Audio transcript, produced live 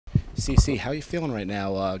CC, how are you feeling right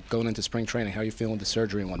now going into spring training? How are you feeling with the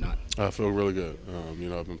surgery and whatnot? I feel really good.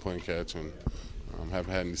 I've been playing catch and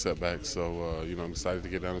haven't had any setbacks. So, I'm excited to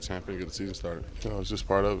get down to champion and get the season started. It's just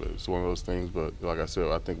part of it. It's one of those things. But like I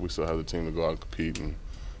said, I think we still have the team to go out and compete and,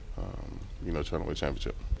 try to win a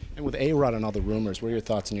championship. And with A-Rod and all the rumors, what are your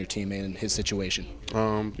thoughts on your teammate and his situation?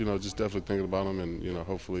 Just definitely thinking about him and,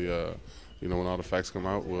 hopefully, when all the facts come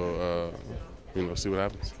out, we'll, see what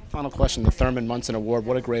happens. Final question, the Thurman Munson Award,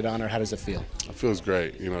 what a great honor. How does it feel? It feels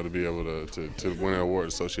great, to be able to win an award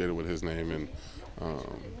associated with his name. And,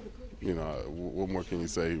 what more can you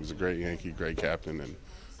say? He was a great Yankee, great captain,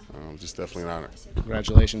 and just definitely an honor.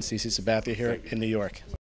 Congratulations, CC Sabathia here in New York.